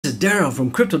Daryl from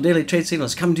Crypto Daily Trade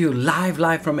Signals coming to you live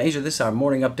from Asia. This is our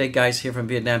morning update, guys, here from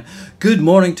Vietnam. Good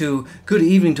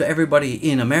evening to everybody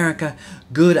in America.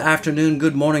 Good afternoon,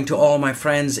 good morning to all my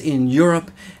friends in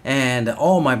Europe and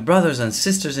all my brothers and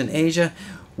sisters in Asia.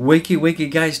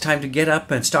 Wakey, guys, time to get up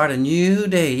and start a new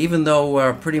day, even though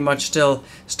we're pretty much still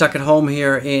stuck at home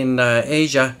here in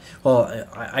Asia. Well,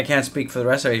 I can't speak for the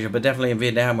rest of Asia, but definitely in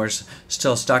Vietnam we're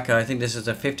still stuck. I think this is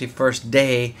the 51st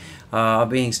day of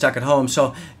being stuck at home.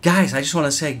 So, guys, I just want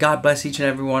to say God bless each and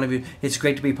every one of you. It's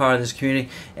great to be part of this community.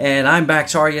 And I'm back.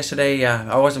 Sorry, yesterday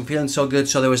I wasn't feeling so good,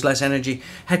 so there was less energy.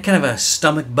 Had kind of a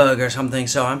stomach bug or something,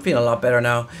 so I'm feeling a lot better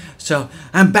now. So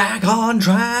I'm back on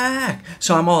track.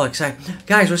 So I'm all excited.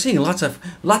 Guys, we're seeing lots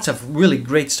of really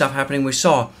great stuff happening. We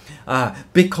saw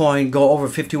Bitcoin go over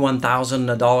 $51,000.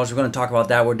 We're going to talk about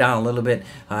that. We're down a little bit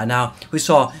now. We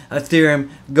saw Ethereum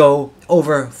go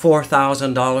over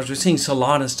 $4,000. We're seeing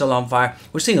Solana still on fire.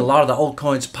 We're seeing a lot of the old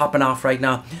coins popping off right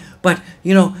now. But,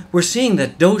 you know, we're seeing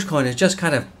that Dogecoin is just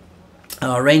kind of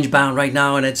range bound right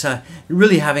now, and it's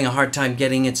really having a hard time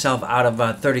getting itself out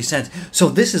of 30 cents. So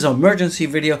this is an emergency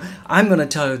video. I'm going to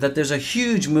tell you that there's a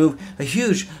huge move, a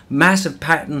huge massive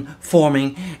pattern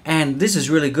forming, and this is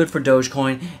really good for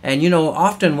Dogecoin. And you know,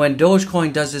 often when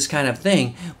Dogecoin does this kind of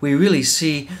thing, we really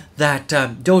see that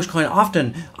Dogecoin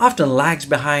often lags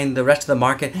behind the rest of the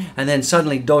market, and then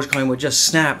suddenly Dogecoin would just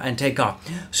snap and take off.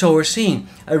 So we're seeing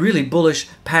a really bullish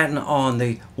pattern on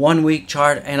the 1 week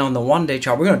chart and on the 1 day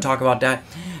chart. We're going to talk about that.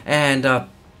 And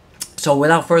so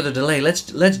without further delay,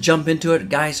 let's jump into it,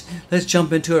 guys. Let's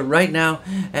jump into it right now,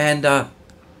 and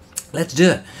let's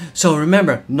do it. So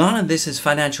remember, none of this is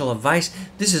financial advice.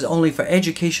 This is only for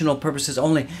educational purposes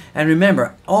only. And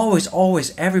remember,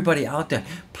 always, everybody out there,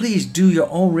 please do your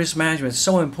own risk management. It's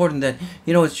so important that,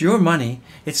 you know, it's your money.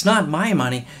 It's not my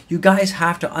money. You guys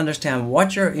have to understand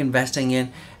what you're investing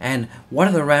in and what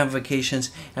are the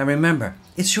ramifications. And remember,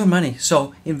 it's your money.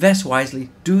 So invest wisely,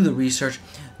 do the research,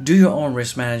 do your own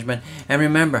risk management. And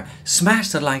remember, smash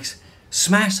the likes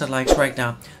right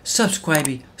now. Subscribe,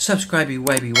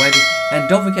 wavy. And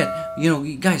don't forget, you know,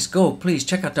 you guys, go, please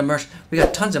check out the merch. We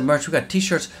got tons of merch. We got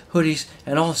t-shirts, hoodies,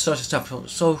 and all sorts of stuff.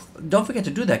 So don't forget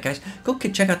to do that, guys. Go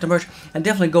check out the merch, and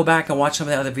definitely go back and watch some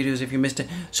of the other videos if you missed it.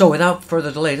 So without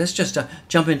further delay, let's just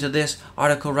jump into this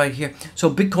article right here.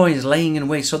 So Bitcoin is laying in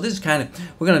wait. So this is kind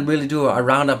of, we're going to really do a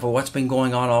roundup of what's been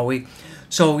going on all week.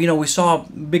 So, you know, we saw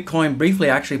Bitcoin briefly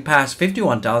actually pass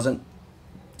 51,000.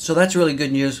 So that's really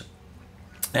good news.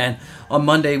 And on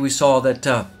Monday, we saw that,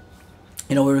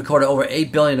 you know, we recorded over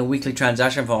 8 billion in weekly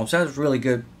transaction volume. So that was really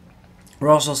good. We're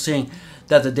also seeing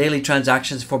that the daily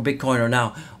transactions for Bitcoin are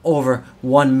now over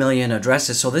 1 million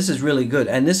addresses. So this is really good.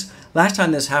 And this, last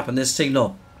time this happened, this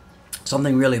signaled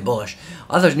something really bullish.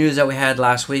 Other news that we had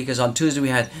last week is on Tuesday, we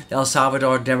had the El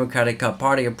Salvador Democratic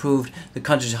Party approved the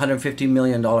country's $150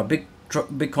 million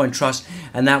Bitcoin trust,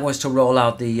 and that was to roll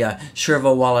out the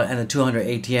Shervo wallet and the 200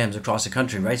 ATMs across the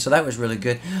country, right? So that was really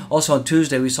good. Also on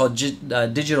Tuesday, we saw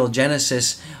Digital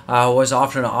Genesis was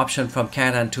offering an option from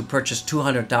Canada to purchase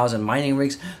 200,000 mining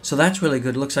rigs. So that's really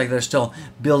good. Looks like they're still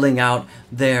building out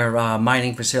their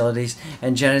mining facilities,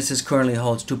 and Genesis currently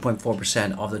holds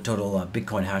 2.4% of the total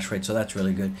Bitcoin hash rate. So that's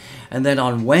really good. And then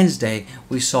on Wednesday,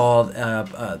 we saw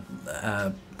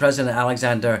President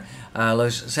Alexander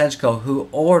Lukashenko,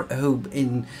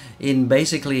 who in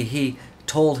basically he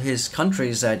told his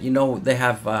countries that, you know, they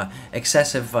have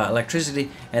excessive electricity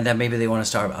and that maybe they want to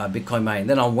start Bitcoin mining.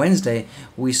 Then on Wednesday,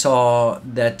 we saw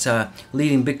that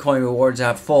leading Bitcoin rewards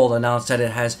app Fold announced that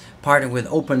it has partnered with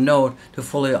OpenNode to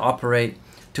fully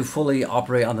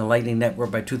operate on the Lightning Network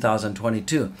by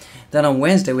 2022. Then on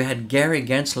Wednesday, we had Gary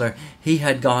Gensler. He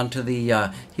had gone to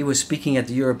the, he was speaking at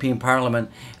the European Parliament,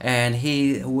 and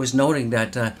he was noting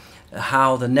that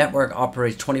how the network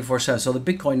operates 24/7. So the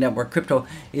Bitcoin network, crypto,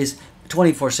 is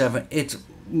 24/7. It's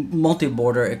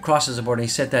multi-border, it crosses the border. He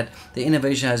said that the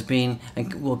innovation has been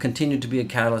and will continue to be a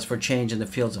catalyst for change in the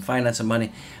fields of finance and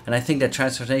money. And I think that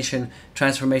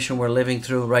transformation we're living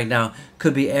through right now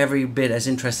could be every bit as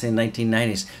interesting in the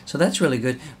 1990s. So that's really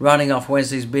good. Rounding off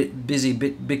Wednesday's busy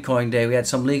Bitcoin day, we had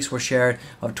some leaks were shared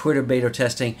of Twitter beta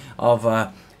testing of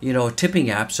you know,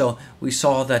 tipping app. So we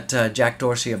saw that Jack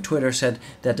Dorsey of Twitter said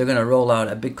that they're going to roll out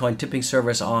a Bitcoin tipping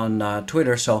service on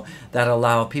Twitter, so that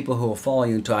allow people who will follow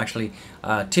you to actually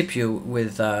tip you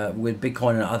with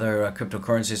Bitcoin and other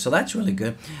cryptocurrencies. So that's really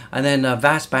good. And then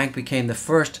Vast Bank became the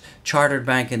first chartered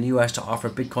bank in the U.S. to offer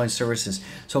Bitcoin services.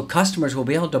 So customers will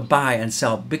be able to buy and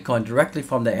sell Bitcoin directly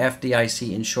from the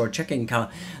FDIC insured checking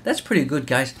account. That's pretty good,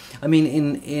 guys. I mean,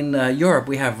 in Europe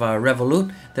we have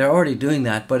Revolut. They're already doing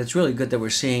that, but it's really good that we're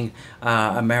seeing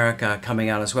America coming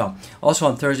out as well. Also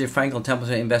on Thursday, Franklin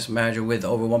Templeton, investment manager with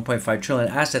over 1.5 trillion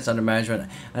assets under management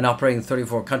and operating in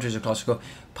 34 countries across the globe,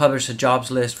 published a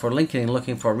jobs list for LinkedIn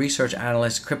looking for research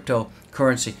analysts,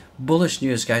 cryptocurrency. Bullish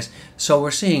news, guys. So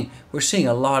we're seeing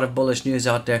a lot of bullish news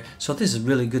out there. So this is a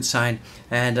really good sign.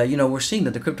 And you know, we're seeing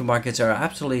that the crypto markets are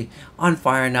absolutely on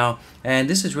fire now, and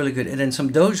this is really good. And then some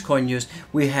Dogecoin news.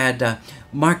 We had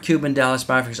Mark Cuban, Dallas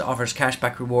Mavericks offers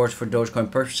cashback rewards for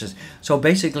Dogecoin purchases. So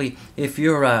basically, if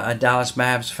you're a Dallas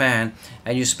Mavs fan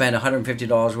and you spend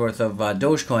 $150 worth of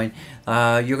Dogecoin,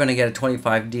 you're going to get a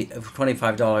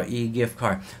 $25 e-gift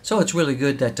card. So it's really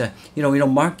good that you know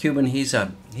Mark Cuban, he's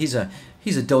a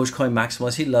Dogecoin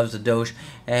maximalist. He loves the Doge,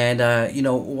 and you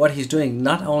know what he's doing.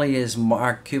 Not only is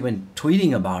Mark Cuban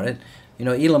tweeting about it, you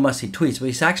know, Elon Musk, he tweets, but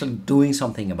he's actually doing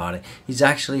something about it. He's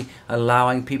actually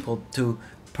allowing people to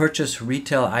purchase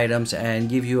retail items and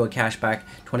give you a cashback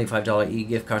 $25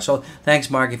 e-gift card. So thanks,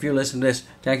 Mark. If you're listening to this,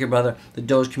 thank you, brother. The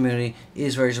Doge community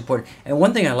is very supportive. And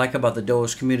one thing I like about the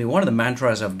Doge community, one of the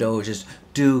mantras of Doge is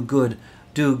do good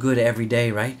every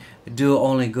day, right? Do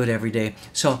only good every day.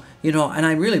 So, you know, and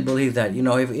I really believe that, you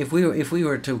know, if we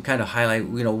were to kind of highlight,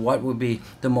 you know, what would be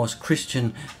the most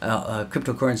Christian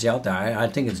cryptocurrency out there, I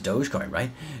think it's Dogecoin, right?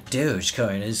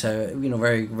 Dogecoin is, you know,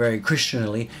 very, very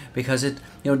Christianly, because it,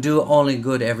 you know, do only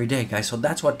good every day, guys. So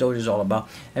that's what Doge is all about.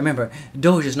 And remember,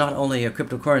 Doge is not only a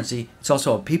cryptocurrency, it's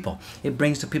also a people. It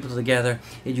brings the people together.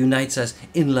 It unites us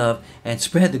in love and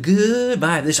spread the good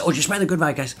vibe. You spread the good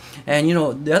vibe, guys. And, you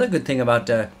know, the other good thing about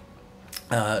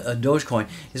Dogecoin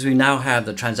is we now have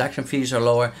the transaction fees are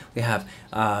lower. We have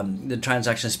the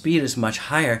transaction speed is much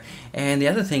higher, and the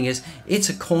other thing is it's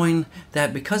a coin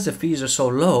that, because the fees are so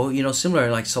low, you know, similar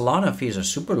like Solana fees are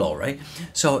super low, right?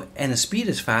 So, and the speed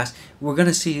is fast. We're going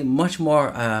to see much more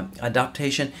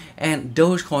adaptation, and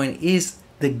Dogecoin is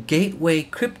the gateway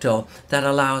crypto that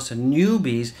allows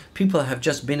newbies, people that have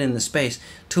just been in the space,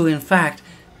 to in fact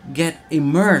get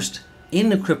immersed in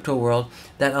the crypto world,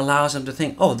 that allows them to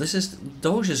think, oh,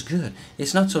 Doge is good.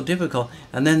 It's not so difficult.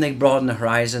 And then they broaden the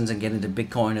horizons and get into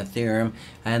Bitcoin, Ethereum,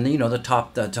 and you know the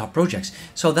top projects.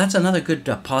 So that's another good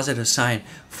positive sign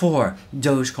for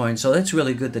Dogecoin. So that's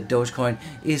really good that Dogecoin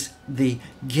is the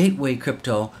gateway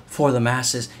crypto for the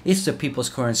masses. It's the people's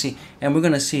currency, and we're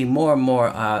going to see more and more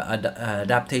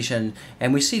adaptation.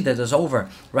 And we see that there's over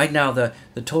right now the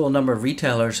total number of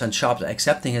retailers and shops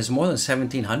accepting is more than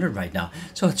 1,700 right now.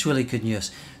 So it's really good news.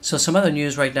 So some other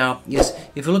news right now is,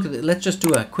 if you look at it, let's just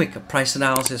do a quick price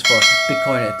analysis for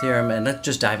Bitcoin, Ethereum, and let's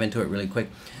just dive into it really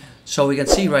quick. So we can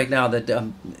see right now that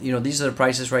you know, these are the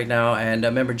prices right now, and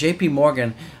remember, JP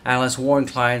Morgan analysts warn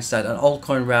clients that an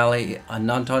altcoin rally on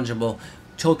non-tangible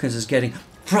tokens is getting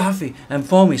frothy and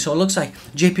foamy. So it looks like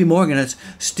JP Morgan is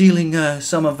stealing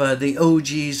some of the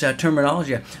OG's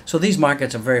terminology. So these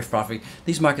markets are very frothy.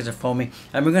 These markets are foamy,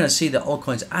 and we're going to see the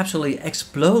altcoins absolutely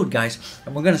explode, guys.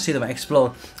 And we're going to see them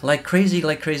explode like crazy,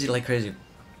 like crazy, like crazy.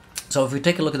 So if we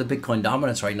take a look at the Bitcoin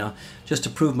dominance right now, just to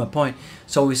prove my point,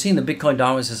 so we've seen the Bitcoin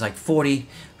dominance is like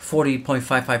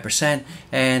 40.55%,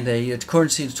 and the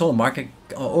currency, the total market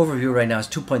overview right now is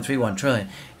 2.31 trillion,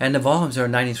 and the volumes are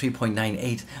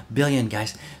 93.98 billion,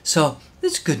 guys. So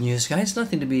this is good news, guys.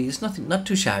 It's not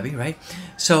too shabby, right?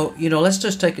 So, you know, let's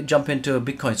just jump into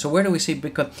Bitcoin. So where do we see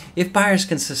Bitcoin? If buyers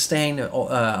can sustain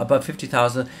above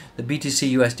 50,000, the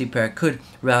BTC USD pair could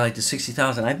rally to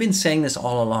 60,000. I've been saying this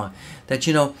all along, that,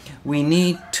 you know, we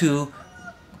need to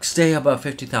stay above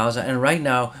 50,000, and right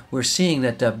now we're seeing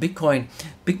that Bitcoin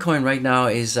right now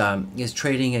is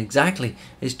trading exactly,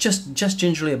 it's just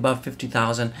gingerly above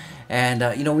 50,000, and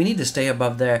you know, we need to stay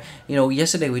above there. You know,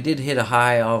 yesterday we did hit a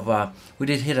high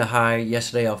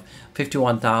yesterday of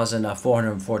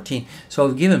 51,414. So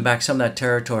we've given back some of that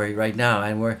territory right now,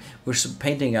 and we're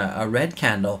painting a red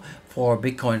candle for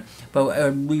Bitcoin,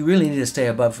 but we really need to stay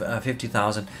above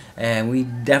 50,000, and we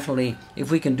definitely, if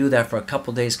we can do that for a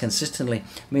couple days consistently.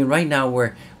 I mean, right now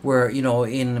we're you know,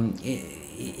 in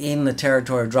the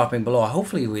territory of dropping below.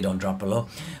 Hopefully we don't drop below,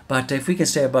 but if we can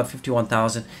stay above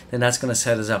 51,000, then that's going to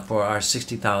set us up for our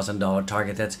 $60,000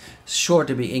 target. That's sure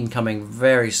to be incoming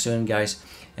very soon, guys.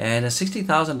 and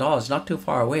 $60,000, not too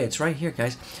far away. It's right here,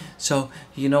 guys. So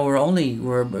you know,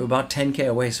 we're about 10K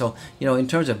away. So you know, in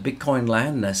terms of Bitcoin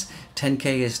landness,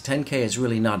 10K is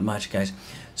really not much, guys.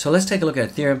 So let's take a look at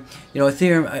Ethereum. You know,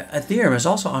 Ethereum is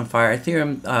also on fire.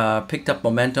 Ethereum picked up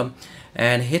momentum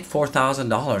and hit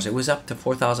 $4,000. It was up to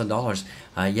 $4,000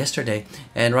 yesterday,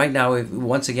 and right now we've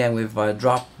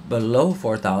dropped below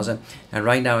 4,000, and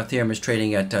right now Ethereum is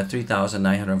trading at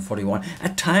 3,941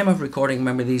 at time of recording.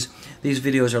 Remember, these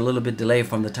videos are a little bit delayed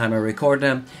from the time I record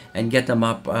them and get them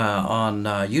up on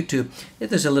YouTube.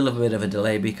 There's a little bit of a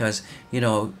delay because, you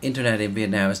know, internet in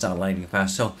Vietnam is not lightning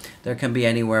fast, so there can be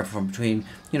anywhere from between,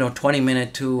 you know,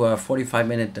 20-minute to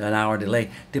 45-minute an hour delay,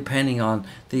 depending on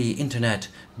the internet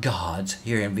gods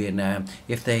here in Vietnam,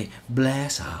 if they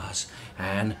bless us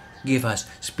and give us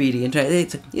speedy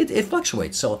internet. It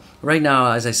fluctuates. So right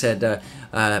now, as I said,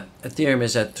 Ethereum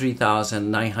is at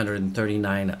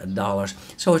 $3,939.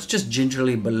 So it's just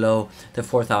gingerly below the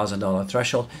 $4,000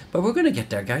 threshold. But we're going to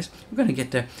get there, guys. We're going to get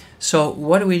there. So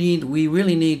what do we need? We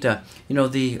really need, you know,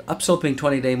 the upsloping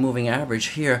 20-day moving average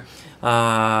here.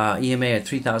 EMA at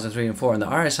 3,304, and the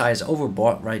RSI is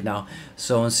overbought right now,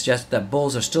 so it suggests that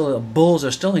bulls are still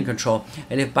in control.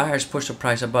 And if buyers push the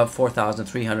price above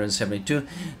 4,372,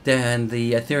 then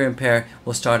the Ethereum pair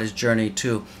will start its journey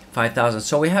to 5,000.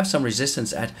 So we have some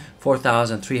resistance at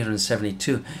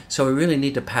 4,372. So we really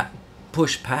need to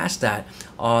push past that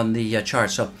on the chart.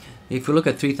 So if you look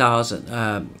at 3,000.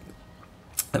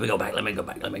 Let me go back.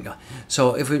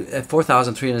 So if we at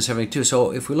 4,372.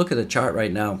 So if we look at the chart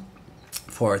right now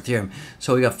for Ethereum,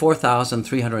 so we got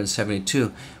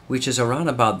 4,372, which is around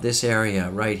about this area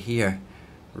right here,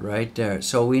 right there.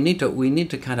 So we need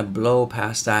to kind of blow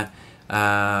past that.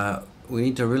 We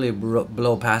need to really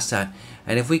blow past that,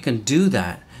 and if we can do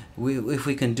that,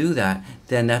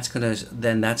 then that's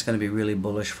gonna be really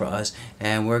bullish for us,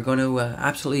 and we're going to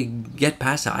absolutely get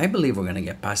past that. I believe we're going to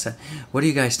get past that. What do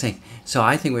you guys think? So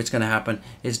I think what's going to happen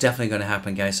is definitely going to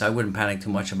happen, guys. So I wouldn't panic too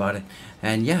much about it.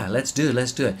 And yeah, let's do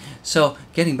it. So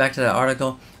getting back to that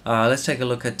article, let's take a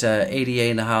look at ADA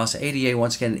in the house. ADA,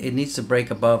 once again, it needs to break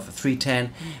above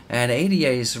 310, and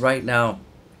ADA is right now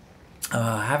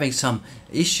having some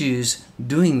issues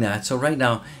doing that. So right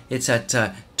now it's at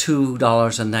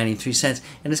 $2.93,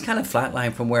 and it's kind of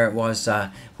flatlined from where it was,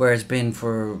 where it's been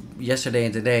for yesterday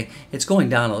and today. It's going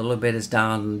down a little bit. It's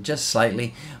down just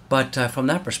slightly, but from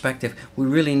that perspective, we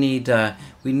really need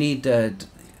we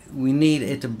need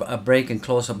it to break and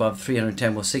close above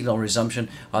 310 will signal resumption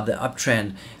of the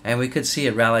uptrend, and we could see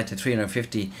it rally to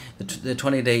 350. The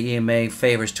 20-day EMA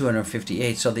favors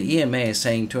 258, so the EMA is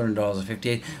saying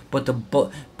 $200.58, but the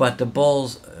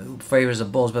bulls favors the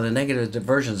bulls, but the negative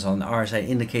divergence on the RSI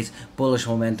indicates bullish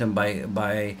momentum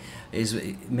is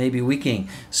maybe weakening.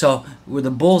 So where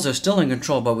the bulls are still in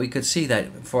control, but we could see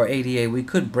that for ADA we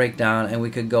could break down and we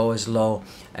could go as low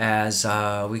as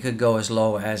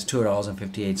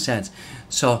 $2.58.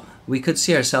 So we could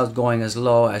see ourselves going as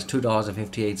low as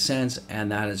 $2.58,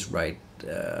 and that is right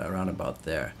around about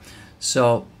there.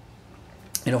 So,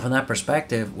 you know, from that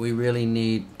perspective, we really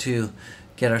need to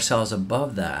get ourselves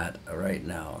above that right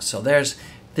now. So this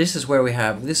is where we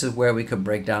could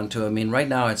break down to. I mean, right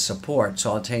now it's support,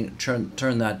 so I'll turn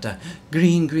that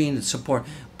green support.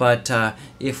 But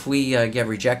if we get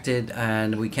rejected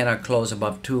and we cannot close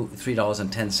above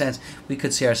 $3.10, we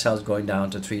could see ourselves going down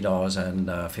to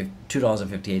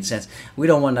 $2.58. We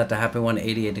don't want that to happen. We want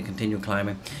 88 to continue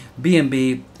climbing.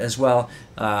 BNB as well.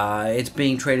 It's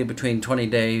being traded between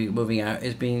 20-day moving out.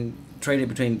 It's being traded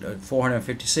between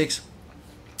 456.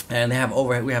 And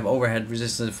we have overhead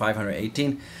resistance at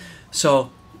 518. So,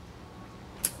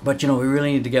 but you know, we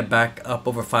really need to get back up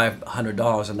over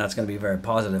 $500, and that's going to be very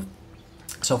positive.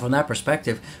 So from that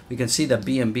perspective, we can see that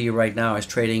BNB right now is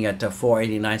trading at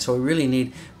 489. So we really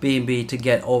need BNB to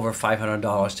get over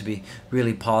 $500 to be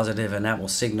really positive, and that will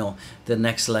signal the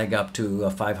next leg up to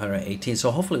 518.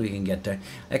 So hopefully we can get there.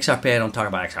 XRP, I don't talk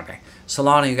about XRP.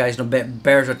 Solana, you guys know,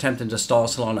 bears are attempting to stall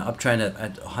Solana uptrend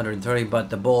at 130, but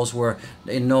the bulls were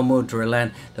in no mood to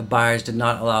relent. The buyers did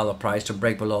not allow the price to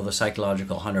break below the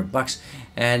psychological $100.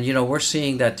 And you know, we're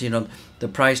seeing that, you know, the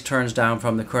price turns down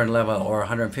from the current level, or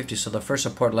 150. So the first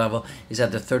support level is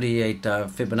at the 38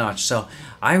 Fibonacci. So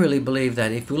I really believe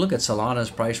that if we look at Solana's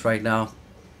price right now,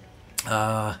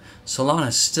 Solana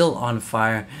is still on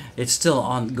fire. It's still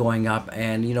on going up,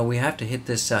 and you know, we have to hit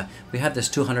this. We have this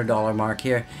 $200 mark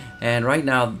here, and right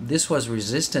now this was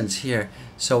resistance here.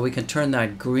 So we can turn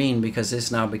that green because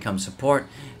this now becomes support.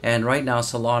 And right now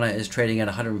Solana is trading at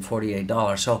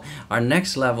 $148. So our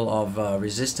next level of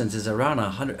resistance is around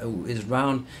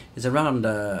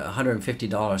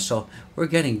 $150. So we're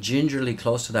getting gingerly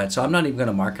close to that. So I'm not even going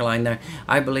to mark a line there.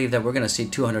 I believe that we're going to see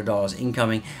 $200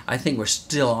 incoming. I think we're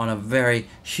still on a very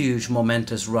huge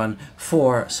momentous run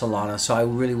for Solana. So I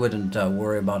really wouldn't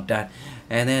worry about that.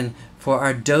 And then for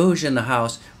our Doge in the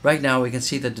house, right now we can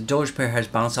see that the Doge pair has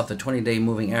bounced off the 20-day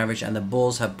moving average, and the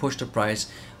bulls have pushed the price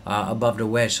above the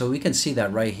wedge. So we can see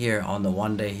that right here on the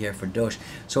 1 day here for Doge.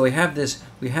 So we have this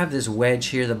wedge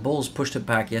here. The bulls pushed it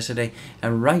back yesterday,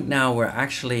 and right now we're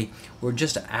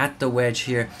just at the wedge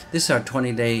here. This is our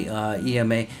 20-day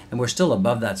EMA, and we're still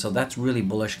above that. So that's really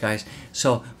bullish, guys.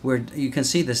 So you can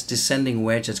see this descending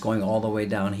wedge that's going all the way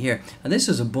down here, and this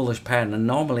is a bullish pattern. And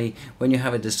normally when you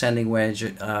have a descending wedge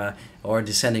or a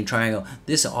descending triangle,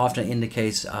 this often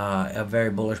indicates a very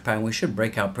bullish pattern. We should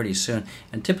break out pretty soon,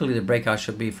 and typically the breakout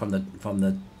should be from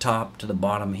the top to the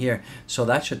bottom here. So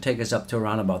that should take us up to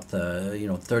around about the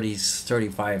 30,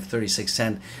 35, 36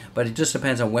 cent. But it just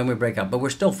depends on when we break out. But we're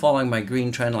still following my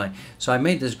green trend line. So I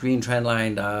made this green trend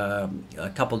line a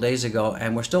couple days ago,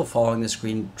 and we're still following this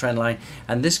green trend line.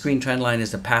 And this green trend line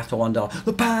is the path to $1.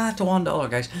 The path to $1,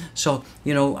 guys. So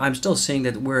I'm still seeing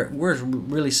that we're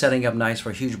really setting up nice for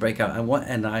a huge breakout.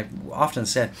 And I've often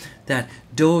said that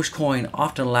Dogecoin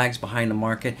often lags behind the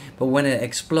market, but when it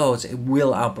explodes, it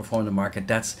will outperform the market.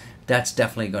 That's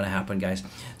definitely going to happen, guys.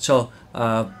 So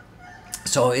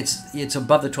it's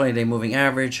above the 20-day moving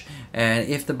average, and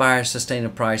if the buyers sustain a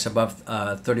price above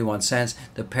 31 cents,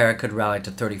 the pair could rally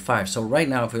to 35. So right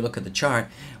now, if we look at the chart,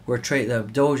 the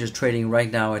Doge is trading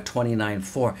right now at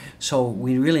 29.4. So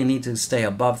we really need to stay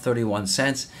above 31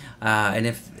 cents. And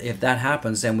if that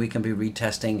happens, then we can be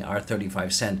retesting our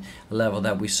 35 cent level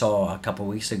that we saw a couple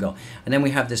weeks ago. And then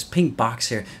we have this pink box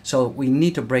here. So we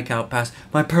need to break out past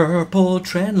my purple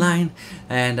trend line.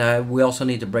 And we also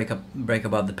need to break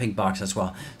above the pink box as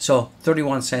well. So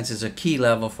 31 cents is a key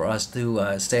level for us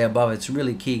to stay above. It's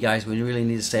really key, guys. We really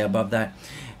need to stay above that.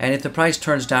 And if the price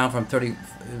turns down from 35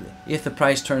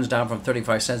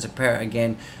 cents a pair,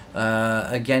 again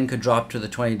could drop to the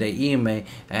 20-day EMA,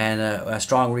 and a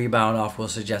strong rebound off will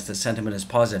suggest that sentiment is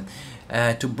positive.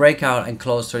 To break out and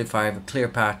close 35, a clear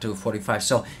path to 45.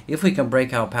 So if we can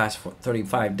break out past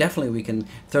 35, definitely we can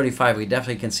 35. We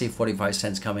definitely can see 45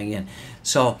 cents coming in.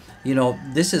 So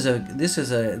this is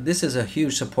a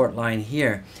huge support line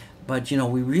here. But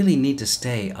we really need to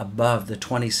stay above the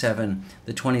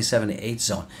 27.8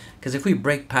 zone, because if we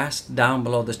break past down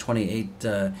below this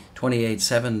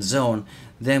 28.7 zone,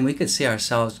 then we could see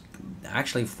ourselves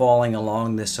actually falling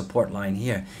along this support line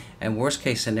here. And worst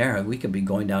case scenario, we could be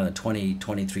going down to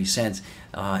 23 cents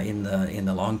in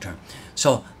the long term.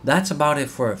 So that's about it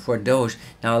for Doge.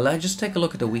 Now let's just take a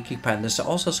look at the weekly pattern. There's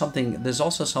also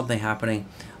something happening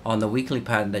on the weekly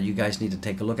pattern that you guys need to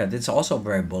take a look at. It's also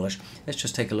very bullish. Let's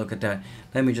just take a look at that.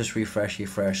 Let me just refresh.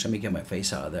 Let me get my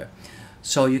face out of there.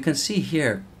 So you can see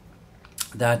here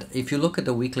that if you look at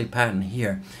the weekly pattern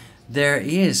here, there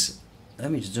is,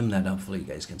 let me zoom that up so you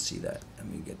guys can see that. Let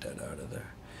me get that out of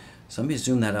there. So let me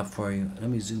zoom that up for you.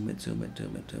 Let me zoom it, so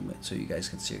you guys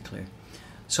can see it clear.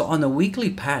 So on the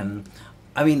weekly pattern,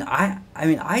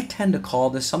 I tend to call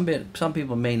this, some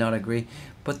people may not agree,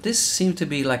 but this seems to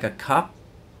be like a cup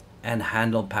and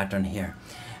handle pattern here.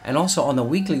 And also on the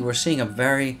weekly, we're seeing a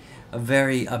very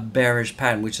bearish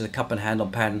pattern, which is a cup and handle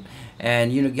pattern.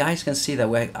 And you guys can see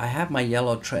that I have my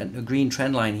green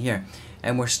trend line here,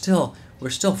 and we're still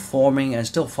forming and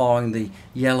still following the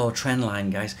yellow trend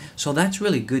line, guys. So that's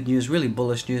really good news, really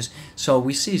bullish news. So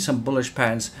we see some bullish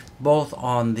patterns both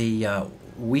on the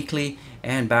weekly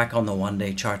and back on the 1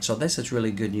 day chart. So this is really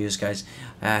good news, guys.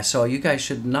 So you guys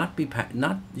should not be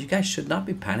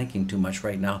panicking too much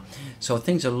right now. So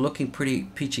things are looking pretty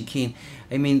peachy keen.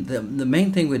 I mean, the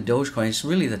main thing with Dogecoin is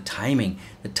really the timing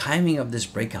of this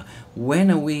breakout.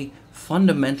 When are we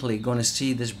fundamentally going to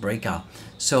see this breakout?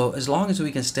 So as long as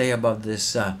we can stay above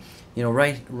this,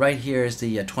 right here is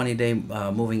the 20-day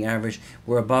moving average.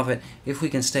 We're above it. If we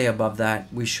can stay above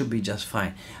that, we should be just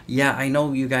fine. Yeah, I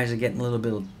know you guys are getting a little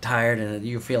bit tired and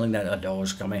you're feeling that a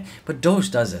Doge coming, but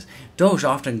Doge does this. Doge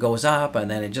often goes up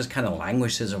and then it just kind of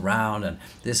languishes around and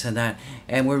this and that.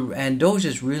 And Doge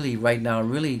is really right now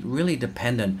really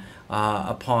dependent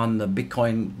upon the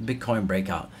Bitcoin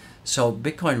breakout. So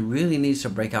Bitcoin really needs to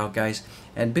break out, guys.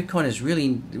 And Bitcoin is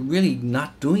really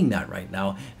not doing that right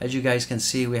now. As you guys can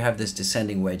see, we have this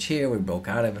descending wedge here. We broke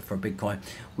out of it for Bitcoin.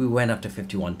 We went up to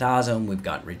 51,000. We've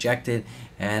got rejected.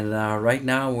 And right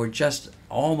now, we're just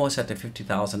almost at the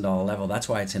 $50,000 level. That's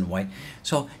why it's in white.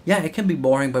 So yeah, it can be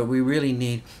boring, but we really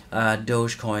need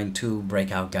Dogecoin to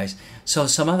break out, guys. So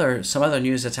some other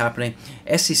news that's happening.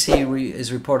 SEC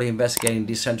is reportedly investigating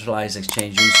decentralized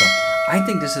exchange Uniswap. I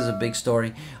think this is a big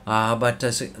story, but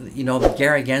you know,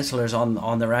 Gary Gensler's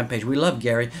on the rampage. We love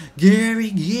Gary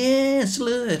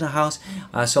Gensler in the house.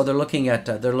 So they're looking at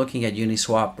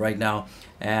Uniswap right now,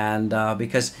 and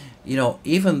because, you know,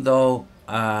 even though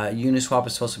Uniswap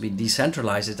is supposed to be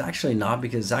decentralized, it's actually not,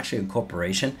 because it's actually a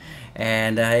corporation,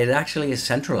 and it actually is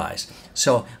centralized.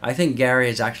 So I think Gary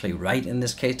is actually right in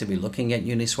this case to be looking at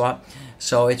Uniswap.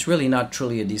 So it's really not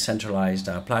truly a decentralized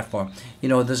platform. You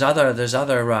know, there's other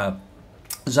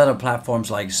platforms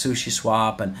like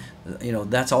SushiSwap, and you know,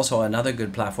 that's also another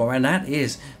good platform, and that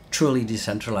is truly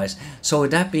decentralized. So with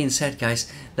that being said,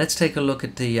 guys, let's take a look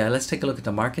at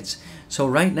the markets. So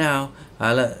right now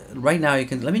you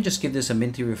can, let me just give this a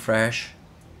minty refresh.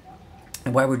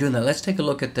 And while we're doing that, let's take a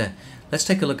look at the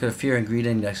fear and greed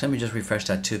index. Let me just refresh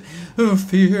that too.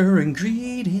 Fear and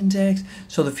greed index.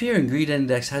 So the fear and greed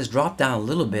index has dropped down a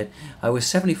little bit. I was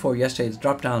 74 yesterday. It's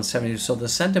dropped down to 70. So the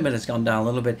sentiment has gone down a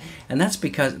little bit, and that's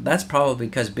probably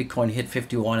because Bitcoin hit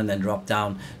 51 and then dropped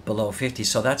down below 50.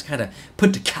 So that's kind of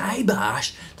put the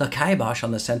kibosh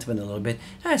on the sentiment a little bit.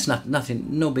 It's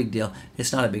no big deal.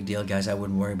 It's not a big deal, guys. I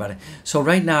wouldn't worry about it. So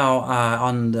right now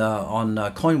on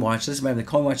CoinWatch, remember the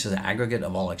CoinWatch is an aggregate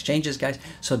of all exchanges, guys.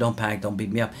 So don't panic. Don't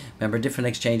beat me up. Remember, different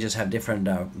exchanges have different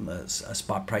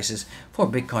spot prices for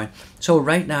Bitcoin. So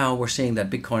right now we're seeing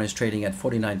that Bitcoin is trading at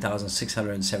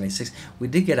 49,676. We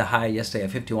did get a high yesterday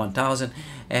at 51,000,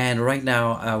 and right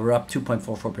now we're up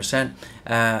 2.44%.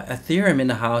 Ethereum in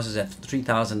the house is at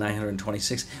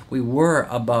 3,926. We were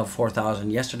above 4,000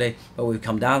 yesterday, but we've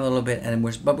come down a little bit, and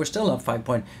we're still up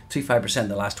 5.35% in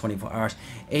the last 24 hours.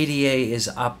 ADA is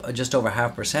up just over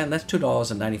 0.5%. That's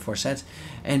 $2.94,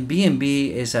 and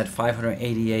BNB is at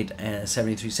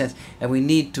 588.73 cents, and we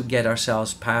need to get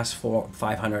ourselves past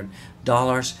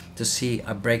 $500 to see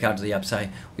a breakout to the upside.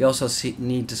 We also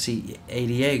need to see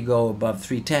ADA go above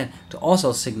 310 to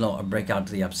also signal a breakout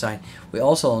to the upside. We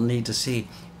also need to see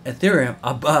Ethereum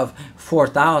above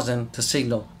 4,000 to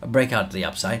signal a breakout to the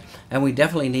upside, and we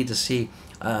definitely need to see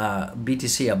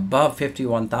BTC above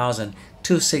 51,000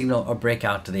 to signal a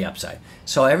breakout to the upside.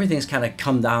 So everything's kind of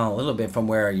come down a little bit from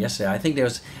where yesterday. I think there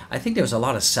was a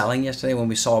lot of selling yesterday when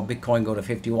we saw Bitcoin go to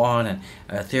 51 and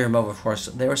Ethereum over 4.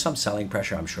 There was some selling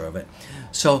pressure, I'm sure of it.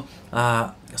 So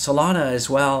Solana as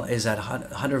well is at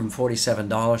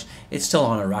 $147. It's still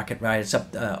on a rocket ride. It's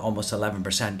up almost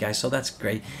 11%, guys. So that's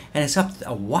great, and it's up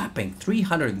a whopping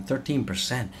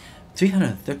 313%.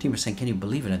 313%, can you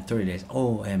believe it, in 30 days?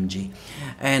 OMG.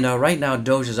 And right now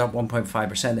Doge is up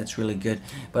 1.5%. That's really good.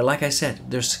 But like I said,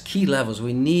 there's key levels.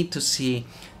 We need to see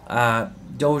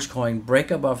Dogecoin break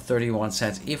above 31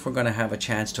 cents if we're going to have a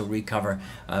chance to recover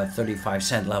 35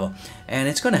 cent level. And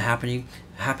it's going to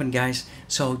happen, guys.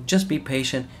 So just be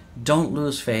patient. Don't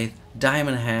lose faith.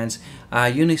 Diamond hands.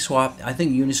 Uniswap, I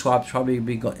think Uniswap probably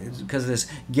be because of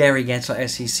this Gary Gensler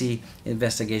SEC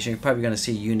investigation. You're probably going to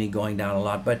see Uni going down a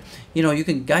lot. But you know, you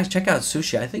can, guys, check out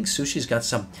Sushi. I think Sushi's got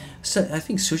some. I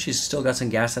think Sushi's still got some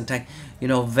gas in the tank. You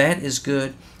know, VET is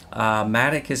good.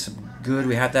 Matic is good.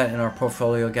 We have that in our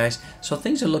portfolio, guys. So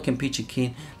things are looking peachy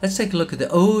keen. Let's take a look at the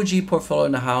OG portfolio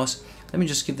in the house. Let me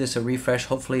just give this a refresh.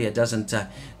 Hopefully it doesn't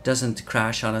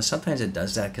crash on us. Sometimes it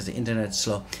does that because the internet's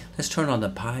slow. Let's turn on the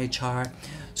pie chart.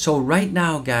 So right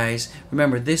now, guys,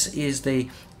 remember this is the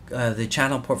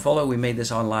channel portfolio. We made this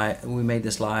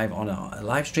live on a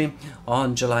live stream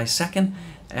on July 2nd,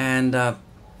 and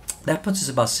that puts us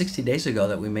about 60 days ago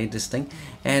that we made this thing,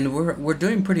 and we're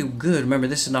doing pretty good. Remember,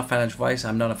 this is not financial advice.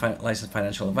 I'm not a licensed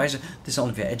financial advisor. This is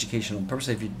only for educational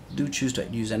purposes. If you do choose to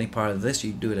use any part of this,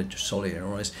 you do it at solely at your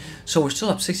own risk. So we're still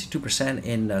up 62%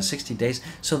 in 60 days.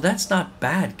 So that's not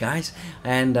bad, guys.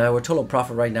 And our total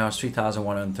profit right now is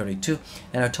 $3,132,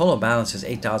 and our total balance is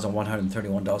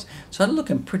 $8,131. So I'm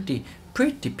looking pretty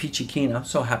peachy keen. I'm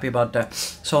so happy about that.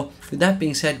 So with that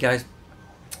being said, guys,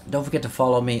 don't forget to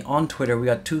follow me on Twitter. We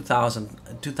got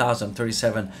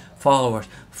 2,037 followers.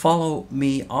 Follow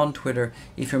me on Twitter.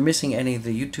 If you're missing any of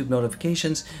the YouTube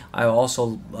notifications, I will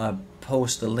also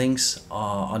post the links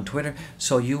on Twitter,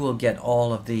 so you will get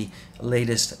all of the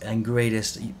latest and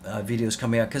greatest videos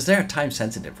coming out, because they're time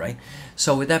sensitive, right?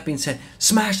 So with that being said,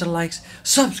 smash the likes,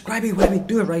 subscribe,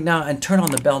 do it right now, and turn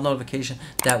on the bell notification.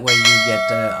 That way you get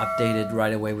updated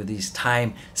right away with these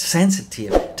time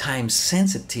sensitive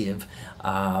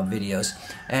videos.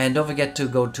 And don't forget to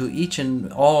go to each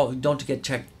and all. Don't forget to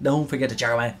check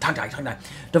out my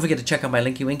Don't forget to check out my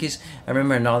linky winkies. And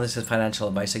remember, and all this is financial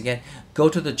advice. Again, go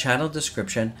to the channel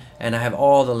description, and I have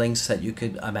all the links that you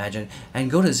could imagine. And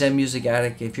go to Zen Music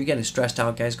Addict. If you're getting stressed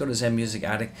out, guys, go to Zen Music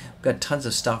Addict. We've got tons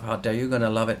of stuff out there. You're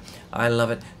gonna love it. I love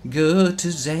it. Go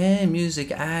to Zen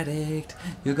Music Addict.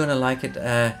 You're gonna like it.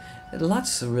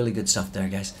 Lots of really good stuff there,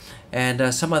 guys.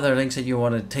 And some other links that you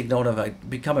want to take note of: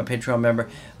 become a Patreon member,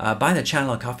 buy the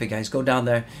channel coffee, guys. Go down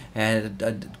there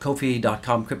and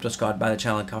Ko-fi.com, Crypto Squad, buy the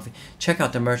channel coffee. Check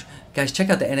out the merch, guys. Check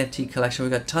out the NFT collection.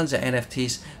 We've got tons of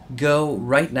NFTs. Go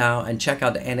right now and check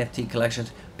out the NFT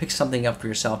collections. Pick something up for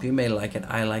yourself. You may like it.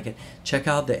 I like it. Check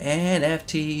out the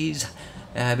NFTs.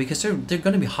 Because they're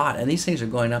going to be hot, and these things are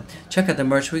going up. Check out the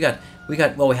merch. We had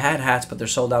hats, but they're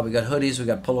sold out. We got hoodies, we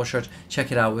got polo shirts.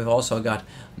 Check it out. We've also got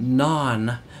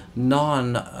non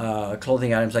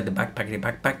clothing items like the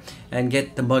backpack, and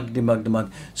get the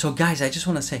mug. So guys, I just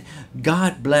want to say,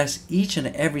 God bless each and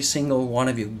every single one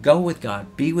of you. Go with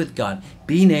God, be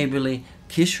neighborly.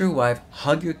 Kiss your wife,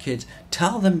 hug your kids,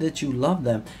 tell them that you love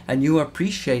them and you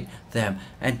appreciate them,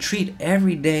 and treat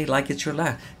every day like it's your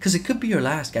last, because it could be your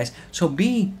last, guys. So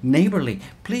be neighborly,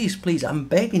 please, I'm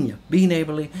begging you, be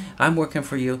neighborly. I'm working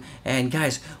for you. And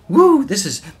guys, woo, this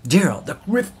is Daryl, the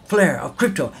Ric Flair of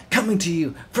crypto, coming to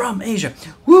you from Asia.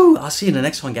 Woo, I'll see you in the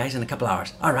next one, guys, in a couple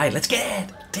hours. All right, let's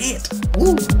get it.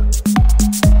 Woo.